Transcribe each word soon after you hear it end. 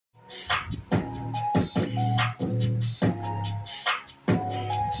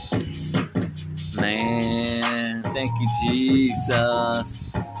Man, thank you,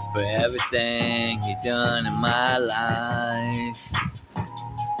 Jesus, for everything you done in my life.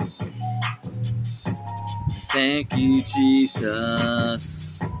 Thank you,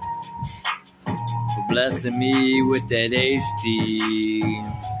 Jesus, for blessing me with that HD.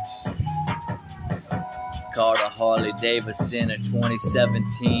 Called a Harley Davidson, a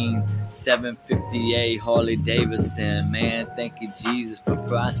 2017 758 Harley Davidson. Man, thank you, Jesus, for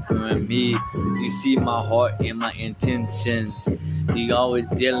prospering me. You see my heart and my intentions. You always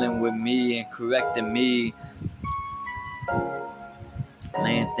dealing with me and correcting me.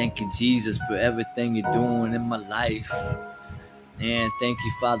 Man, thank you, Jesus, for everything you're doing in my life. And thank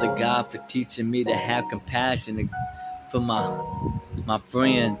you, Father God, for teaching me to have compassion for my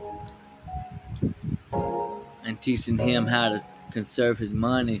friend, and teaching him how to conserve his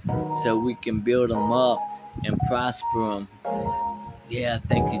money so we can build him up and prosper him. Yeah,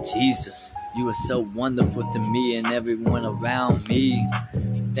 thank you, Jesus. You are so wonderful to me and everyone around me.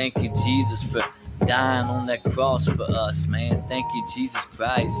 Thank you, Jesus, for dying on that cross for us, man. Thank you, Jesus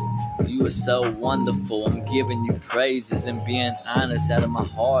Christ. You are so wonderful. I'm giving you praises and being honest out of my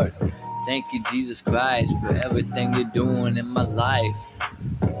heart. Thank you, Jesus Christ, for everything you're doing in my life.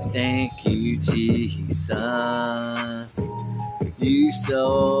 Thank you, Jesus. You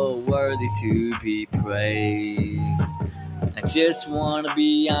so worthy to be praised. I just want to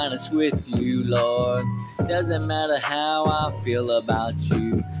be honest with you, Lord. Doesn't matter how I feel about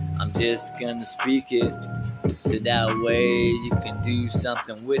you. I'm just gonna speak it, so that way you can do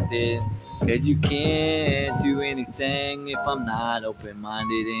something with it. Cause you can't do anything if I'm not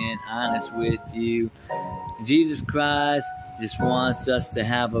open-minded and honest with you. Jesus Christ just wants us to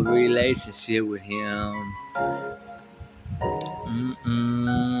have a relationship with him.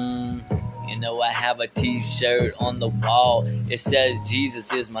 You know, I have a t-shirt on the wall. It says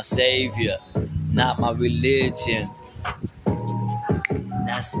Jesus is my savior, not my religion.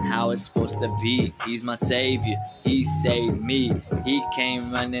 That's how it's supposed to be. He's my savior. He saved me. He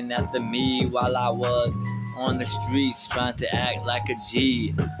came running after me while I was on the streets trying to act like a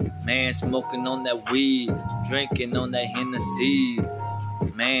G. Man, smoking on that weed, drinking on that Hennessy.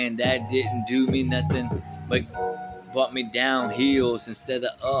 Man, that didn't do me nothing but brought me down hills instead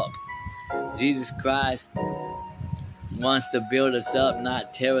of up. Jesus Christ wants to build us up,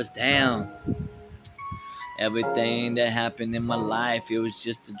 not tear us down. Everything that happened in my life, it was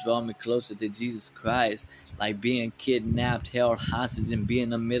just to draw me closer to Jesus Christ. Like being kidnapped, held hostage, and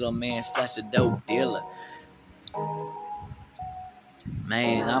being a middleman / a dope dealer.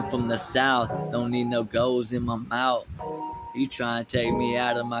 Man, I'm from the South, don't need no goals in my mouth. You trying to take me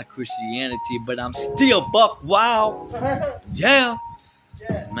out of my Christianity, but I'm still buck wild. Yeah.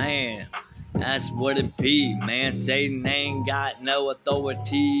 Man, that's what it be, man. Satan ain't got no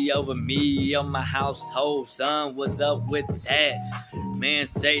authority over me or my household. Son, what's up with that? Man,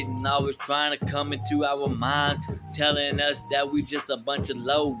 Satan always trying to come into our minds, telling us that we just a bunch of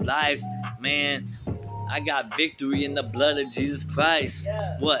low lives. Man, I got victory in the blood of Jesus Christ.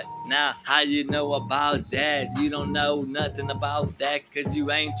 Yeah. What? Now, how you know about that? You don't know nothing about that because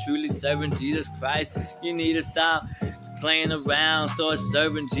you ain't truly serving Jesus Christ. You need to stop playing around, start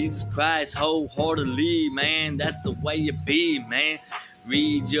serving Jesus Christ wholeheartedly, man. That's the way you be, man.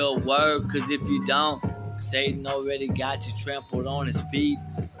 Read your word, because if you don't, Satan already got you trampled on his feet.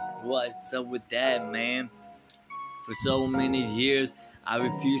 What's up with that, man? For so many years, I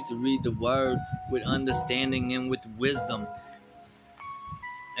refused to read the word with understanding and with wisdom.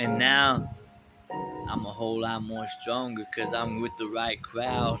 And now, I'm a whole lot more stronger because I'm with the right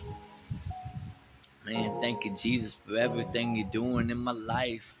crowd. Man, thank you, Jesus, for everything you're doing in my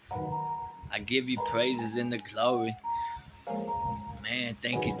life. I give you praises in the glory. Man,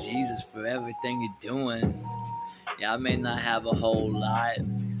 thank you, Jesus, for everything you're doing. Yeah, I may not have a whole lot,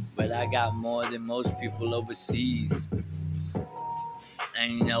 but I got more than most people overseas.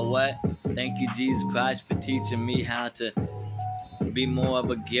 And you know what? Thank you, Jesus Christ, for teaching me how to be more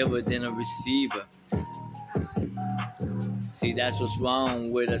of a giver than a receiver. See, that's what's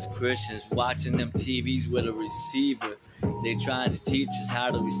wrong with us Christians, watching them TVs with a receiver. They're trying to teach us how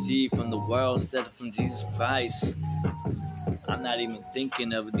to receive from the world instead of from Jesus Christ. I'm not even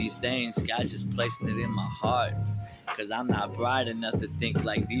thinking of these things. God's just placing it in my heart because I'm not bright enough to think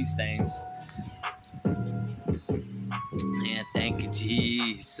like these things. Man, thank you,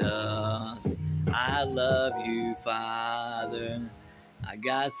 Jesus. I love you, Father. I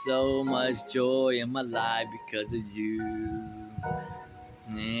got so much joy in my life because of you.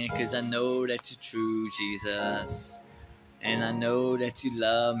 Yeah, because I know that you're true, Jesus. And I know that you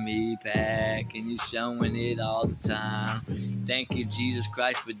love me back, and you're showing it all the time. Thank you, Jesus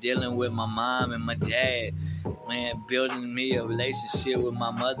Christ, for dealing with my mom and my dad. Man, building me a relationship with my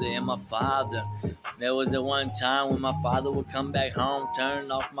mother and my father. There was a one time when my father would come back home,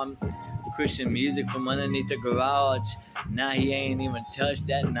 turn off my Christian music from underneath the garage. Now he ain't even touched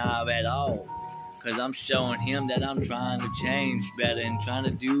that knob at all. Cause I'm showing him that I'm trying to change better and trying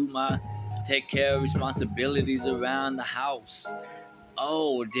to take care of responsibilities around the house.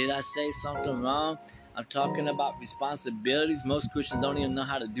 Oh, did I say something wrong? I'm talking about responsibilities. Most Christians don't even know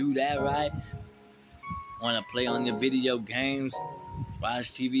how to do that right. Want to play on your video games,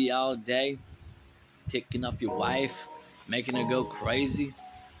 watch TV all day, ticking off your wife, making her go crazy.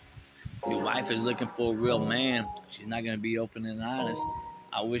 Your wife is looking for a real man. She's not going to be open and honest.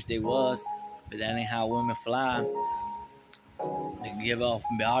 I wish they was, but that ain't how women fly. They give off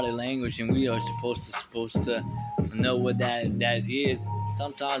body language, and we are supposed to know what that is.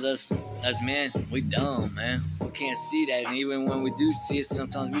 Sometimes us men, we dumb, man. We can't see that, and even when we do see it,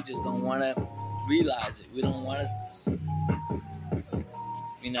 sometimes we just don't want to realize it. We don't want to,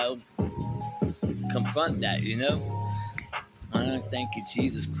 confront that, I want to thank you,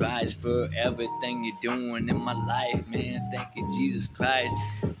 Jesus Christ, for everything you're doing in my life, man. Thank you, Jesus Christ,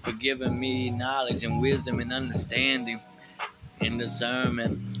 for giving me knowledge and wisdom and understanding and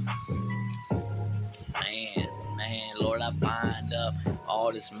discernment. Man, Lord, I bind up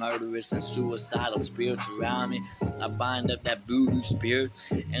all this murderous and suicidal spirits around me. I bind up that voodoo spirit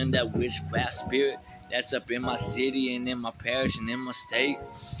and that witchcraft spirit that's up in my city and in my parish and in my state.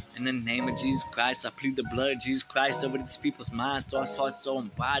 In the name of Jesus Christ, I plead the blood of Jesus Christ over these people's minds, thoughts, heart, soul,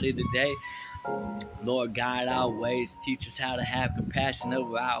 and body today. Lord, guide our ways. Teach us how to have compassion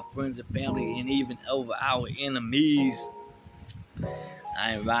over our friends and family and even over our enemies.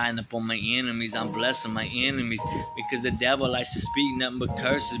 I ain't riding up on my enemies. I'm blessing my enemies because the devil likes to speak nothing but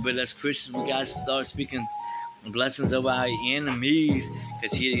curses. But as Christians, we got to start speaking blessings over our enemies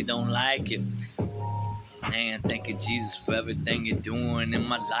because he don't like it. Man, thank you, Jesus, for everything you're doing in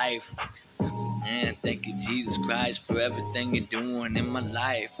my life. Man, thank you, Jesus Christ, for everything you're doing in my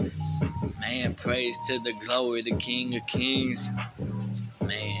life. Man, praise to the glory, the King of Kings.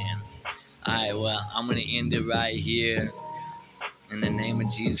 Man. Alright, well, I'm going to end it right here. In the name of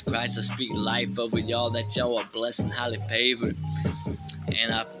Jesus Christ, I speak life over y'all, that y'all are blessed and highly favored.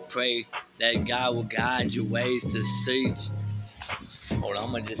 And I pray that God will guide your ways to see. Hold on,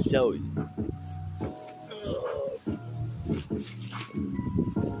 I'm going to just show you.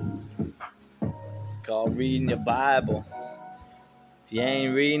 It's called reading the Bible. If you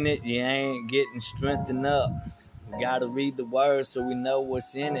ain't reading it, you ain't getting strengthened up. We got to read the word so we know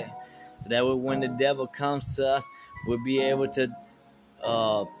what's in it. So that way when the devil comes to us, we'll be able to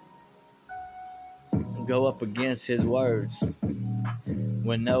go up against his words.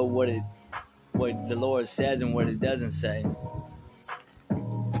 We'll know what the Lord says and what it doesn't say.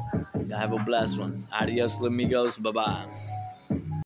 Have a blessed one. Adios, amigos. Bye-bye.